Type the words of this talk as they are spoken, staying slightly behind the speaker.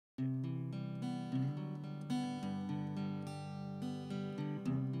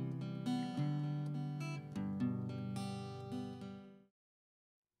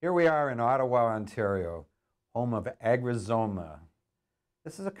Here we are in Ottawa, Ontario, home of Agrisoma.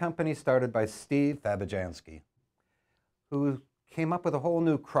 This is a company started by Steve Fabijanski, who came up with a whole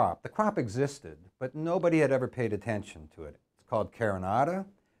new crop. The crop existed, but nobody had ever paid attention to it. It's called Carinata,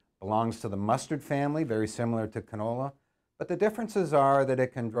 belongs to the mustard family, very similar to canola, but the differences are that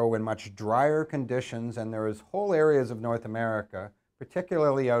it can grow in much drier conditions, and there is whole areas of North America,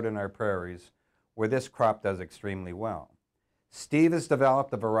 particularly out in our prairies, where this crop does extremely well. Steve has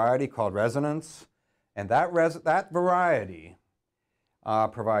developed a variety called Resonance, and that variety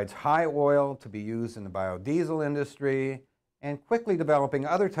provides high oil to be used in the biodiesel industry and quickly developing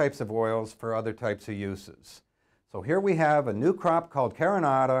other types of oils for other types of uses. So here we have a new crop called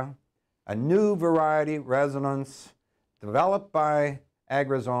Carinata, a new variety, Resonance, developed by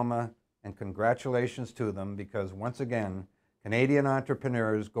Agrisoma, and congratulations to them because once again, Canadian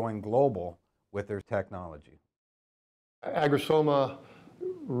entrepreneurs going global with their technology. Agrisoma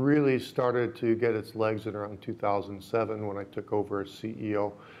really started to get its legs in around 2007 when I took over as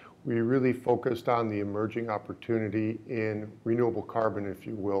CEO. We really focused on the emerging opportunity in renewable carbon, if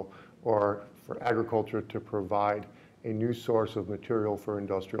you will, or for agriculture to provide a new source of material for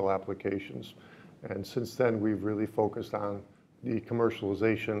industrial applications. And since then, we've really focused on the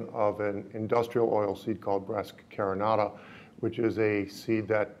commercialization of an industrial oil seed called Brassica carinata, which is a seed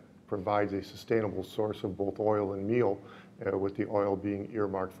that provides a sustainable source of both oil and meal, with the oil being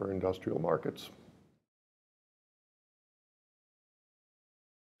earmarked for industrial markets.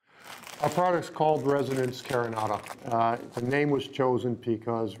 Our product's called Resonance Carinata. The name was chosen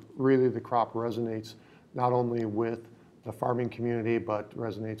because really the crop resonates not only with the farming community, but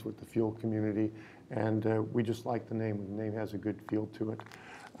resonates with the fuel community. And we just like the name. The name has a good feel to it.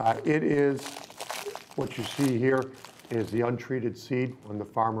 It is, what you see here is the untreated seed. When the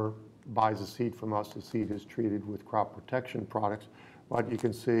farmer buys a seed from us, the seed is treated with crop protection products. But you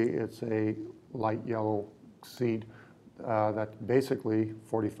can see it's a light yellow seed that's basically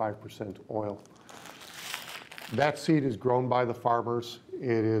 45% oil. That seed is grown by the farmers.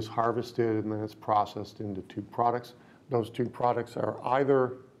 It is harvested and then it's processed into two products. Those two products are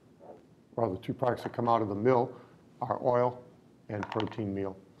either, well, the two products that come out of the mill are oil and protein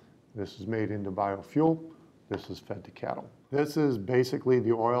meal. This is made into biofuel. This is fed to cattle. This is basically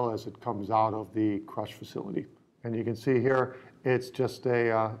the oil as it comes out of the crush facility. And you can see here, it's just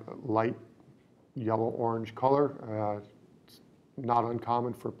a light yellow-orange color. It's not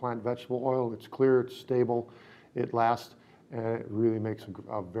uncommon for plant vegetable oil. It's clear, it's stable, it lasts, and it really makes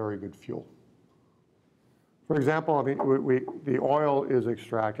a very good fuel. For example, I mean, the oil is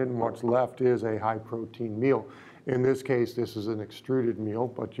extracted, and what's left is a high-protein meal. In this case, this is an extruded meal,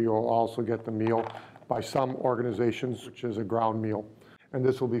 but you'll also get the meal by some organizations, which is a ground meal. And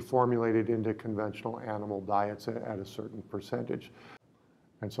this will be formulated into conventional animal diets at a certain percentage.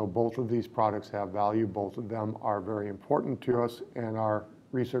 And so both of these products have value. Both of them are very important to us, and our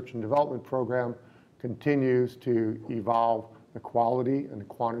research and development program continues to evolve the quality and the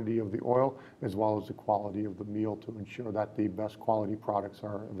quantity of the oil, as well as the quality of the meal to ensure that the best quality products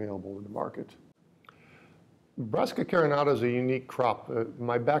are available in the market. Brassica carinata is a unique crop.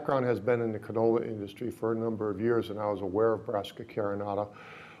 My background has been in the canola industry for a number of years, and I was aware of Brassica carinata.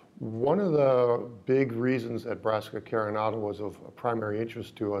 One of the big reasons that Brassica carinata was of primary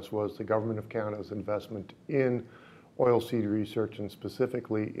interest to us was the Government of Canada's investment in oilseed research, and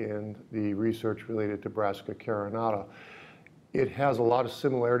specifically in the research related to Brassica carinata. It has a lot of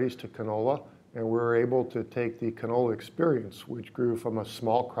similarities to canola, and we're able to take the canola experience, which grew from a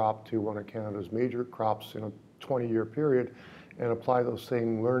small crop to one of Canada's major crops in a 20-year period, and apply those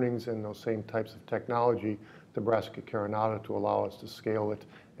same learnings and those same types of technology to Brassica carinata to allow us to scale it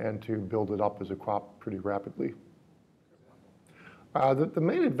and to build it up as a crop pretty rapidly. The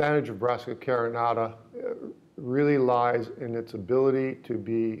main advantage of Brassica carinata really lies in its ability to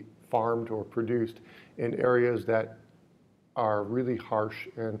be farmed or produced in areas that are really harsh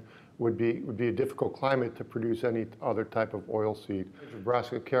and would be a difficult climate to produce any other type of oil seed.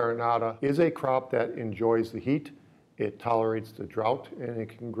 Brassica carinata is a crop that enjoys the heat, it tolerates the drought, and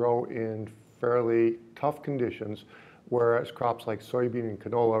it can grow in fairly tough conditions, whereas crops like soybean and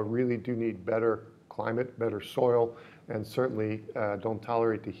canola really do need better climate, better soil, and certainly don't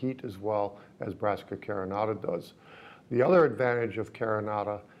tolerate the heat as well as Brassica carinata does. The other advantage of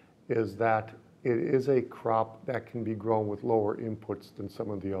carinata is that it is a crop that can be grown with lower inputs than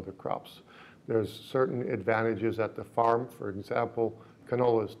some of the other crops. There's certain advantages at the farm. For example,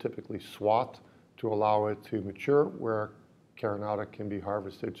 canola is typically swathed to allow it to mature, where carinata can be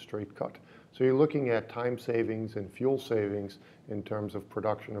harvested straight cut. So you're looking at time savings and fuel savings in terms of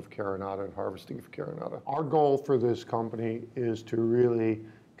production of carinata and harvesting of carinata. Our goal for this company is to really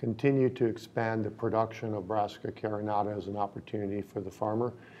continue to expand the production of Brassica carinata as an opportunity for the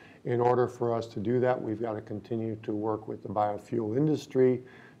farmer. In order for us to do that, we've got to continue to work with the biofuel industry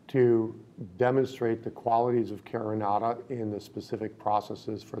to demonstrate the qualities of carinata in the specific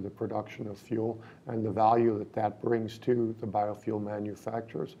processes for the production of fuel and the value that that brings to the biofuel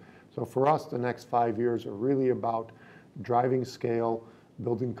manufacturers. So for us, the next 5 years are really about driving scale,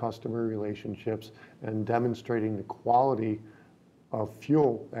 building customer relationships, and demonstrating the quality of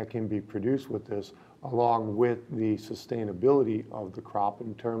fuel that can be produced with this, along with the sustainability of the crop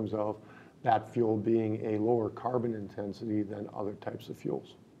in terms of that fuel being a lower carbon intensity than other types of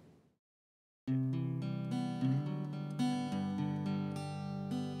fuels.